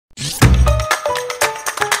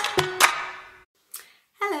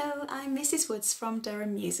Woods from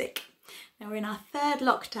Durham Music. Now we're in our third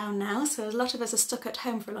lockdown now, so a lot of us are stuck at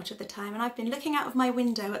home for a lot of the time, and I've been looking out of my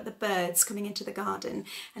window at the birds coming into the garden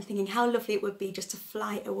and thinking how lovely it would be just to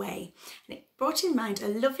fly away. And it brought in mind a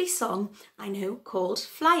lovely song I know called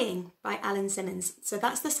Flying by Alan Simmons. So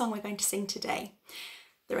that's the song we're going to sing today.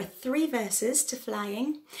 There are 3 verses to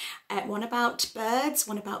Flying, one about birds,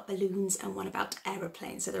 one about balloons and one about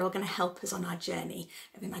aeroplanes. So they're all going to help us on our journey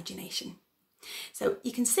of imagination. So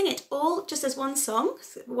you can sing it all just as one song,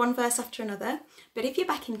 one verse after another, but if you're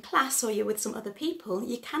back in class or you're with some other people,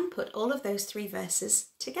 you can put all of those 3 verses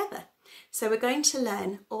together. So we're going to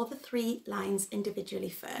learn all the 3 lines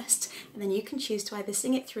individually first, and then you can choose to either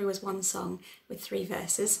sing it through as one song with 3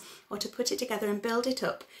 verses or to put it together and build it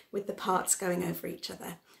up with the parts going over each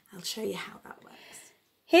other. I'll show you how that works.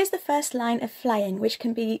 Here's the first line of Flying, which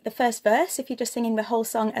can be the first verse if you're just singing the whole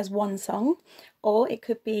song as one song, or it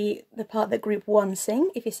could be the part that group 1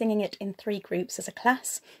 sing if you're singing it in 3 groups as a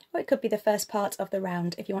class, or it could be the first part of the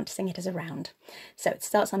round if you want to sing it as a round. So it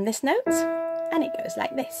starts on this note and it goes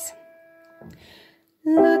like this.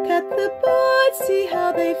 Look at the birds, see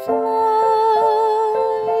how they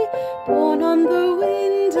fly, borne on the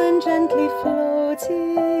wind and gently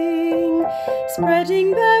floating,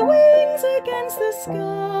 spreading their wings against the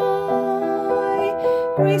sky,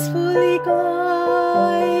 gracefully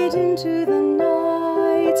glide into the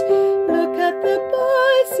night. Look at the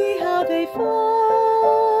birds, see how they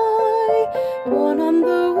fly, borne on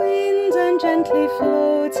the wind and gently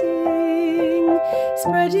floating,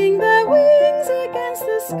 spreading their wings against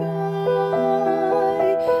the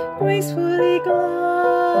sky, gracefully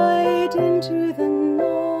glide into the night.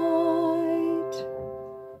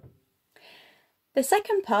 The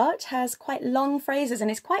second part has quite long phrases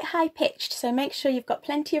and is quite high pitched, so make sure you've got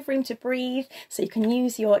plenty of room to breathe so you can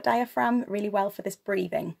use your diaphragm really well for this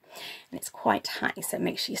breathing. And it's quite high, so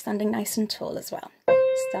make sure you're standing nice and tall as well.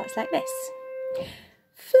 It starts like this.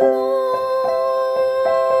 Fly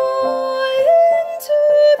into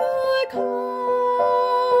the clouds,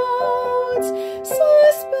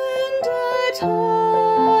 suspended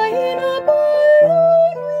high in a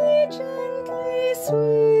balloon, we gently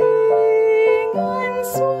swing and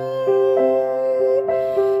sway.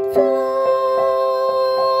 Fly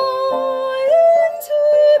into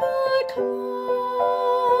the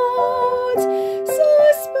clouds,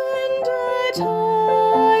 suspended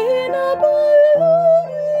high in a balloon,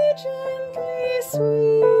 we gently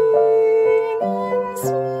swing and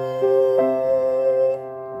sway.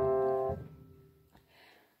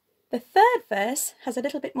 The third verse has a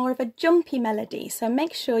little bit more of a jumpy melody, so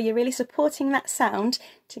make sure you're really supporting that sound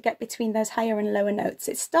to get between those higher and lower notes.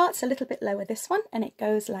 It starts a little bit lower, this one, and it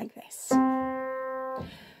goes like this.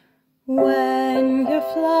 When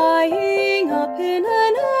you're flying up in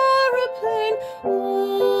an aeroplane,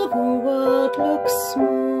 all the world looks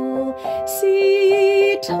small.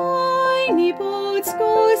 See tiny boats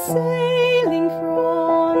go sailing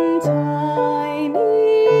from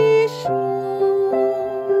tiny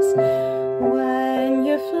shores. When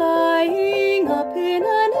you're flying up in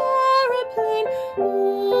an aeroplane,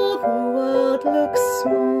 all the world looks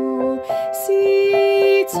small.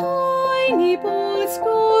 See tiny boats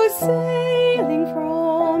go sailing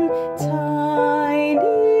from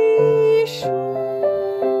tiny shores.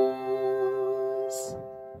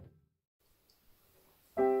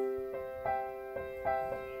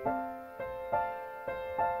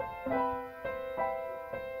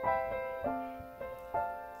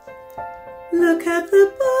 Look at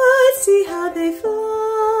the birds, see how they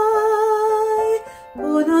fly,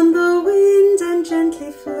 borne on the wind and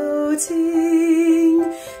gently floating,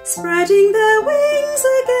 spreading their wings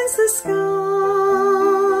against the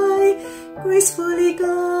sky, gracefully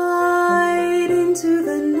glide into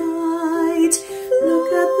the night.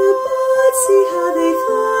 Look at the birds, see how they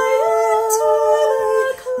fly,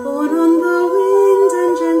 borne on the wind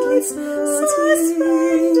and gently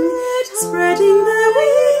floating, spreading their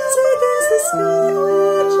wings against the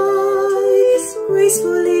sky,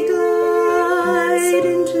 gracefully glide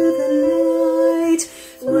into the night.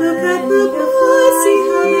 Look at the birds, see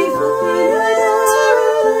how they fly,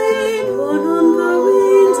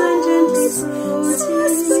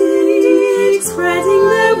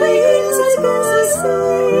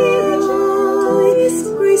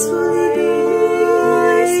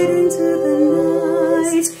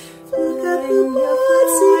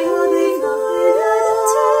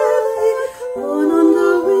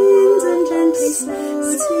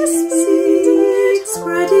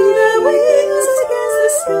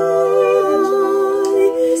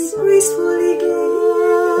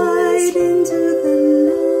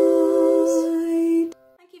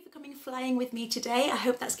 with me today. I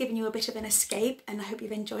hope that's given you a bit of an escape, and I hope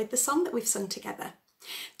you've enjoyed the song that we've sung together.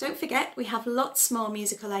 Don't forget, we have lots more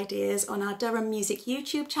musical ideas on our Durham Music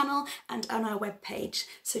YouTube channel and on our webpage.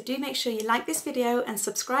 So do make sure you like this video and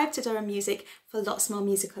subscribe to Durham Music for lots more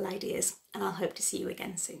musical ideas. And I'll hope to see you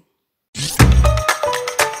again soon.